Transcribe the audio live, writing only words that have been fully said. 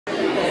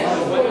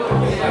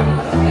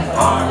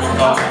Army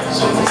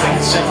cars and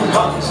tanks and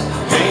guns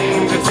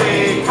came to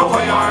take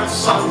away our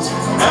sons.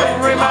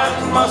 Every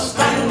man must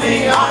stand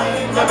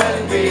behind the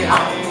men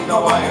behind the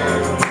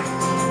wire.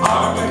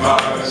 Army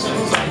cars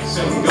and tanks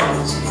and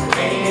guns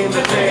came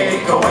to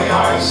take away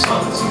our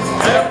sons.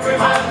 Every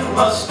man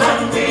must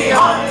stand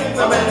behind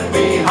the men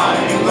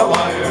behind the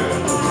wire.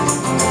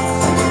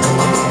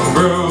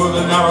 Through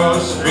the narrow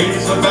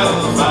streets of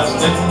Belfast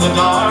in the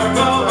dark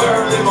of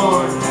early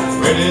morn,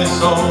 British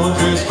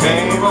soldiers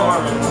came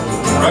roaring,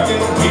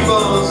 wrecking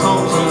people's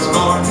homes with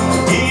scorn.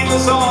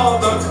 Heedless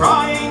of the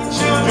crying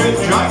children,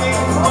 dragging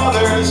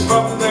mothers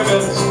from their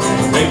beds,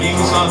 making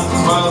sons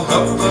while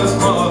helpless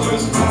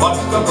brothers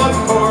watched the blood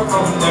pour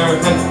from their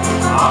heads.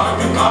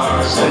 Army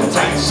cars and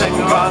tanks and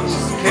guns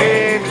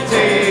came to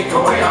take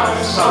away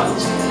our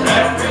sons.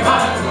 Every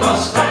man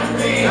must stand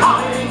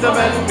behind the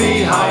men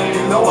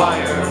behind the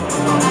wire.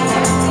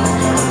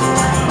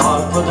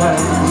 Not for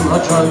them a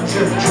judge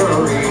or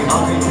jury,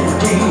 not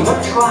indeed a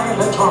trial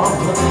at all.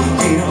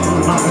 The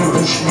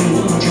Irish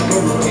means you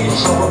can be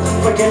so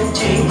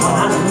forgetting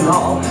one and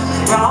all.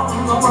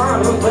 Round the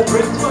world the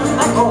driftwood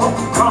echo,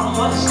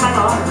 Cromwell's men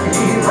are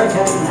here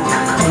again.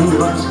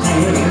 England's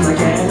name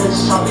again is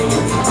sullied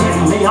in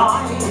the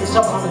eyes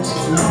of honest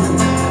men.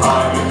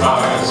 Army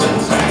cars and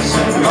tanks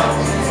and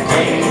guns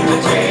came to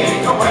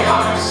take away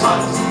our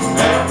sons.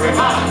 Every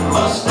man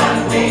must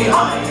stand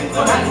behind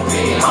the men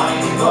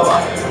behind the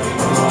wire.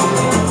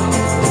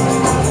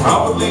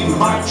 Proudly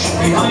march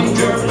behind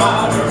your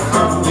banner,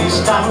 firmly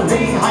stand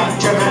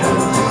behind your men.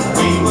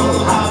 We will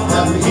have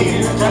them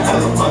here to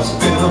help us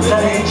build a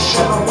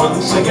nation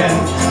once again.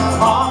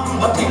 On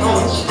the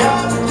people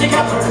stand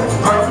together,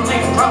 firmly,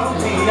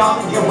 proudly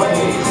on your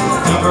way.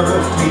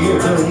 Never fear,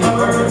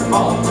 never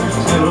falter,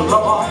 till the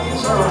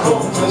boys are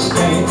home to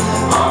stay.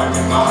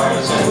 Army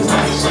cars and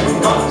tanks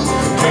and guns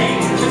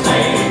came to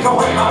take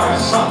away our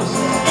sons.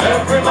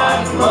 Every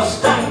man must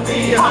stand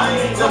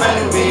behind the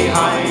men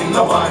behind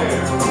the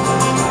wire.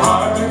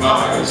 Army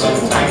cars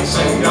and tanks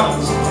and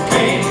guns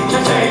came to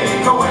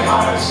take away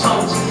our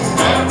sons.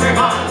 Every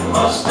man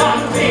must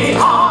stand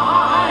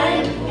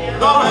behind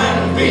the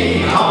men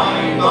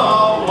behind the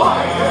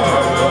wire.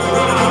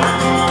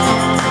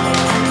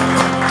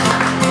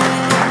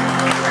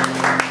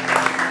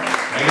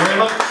 Thank you very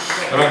much.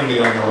 The men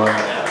behind the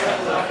wire.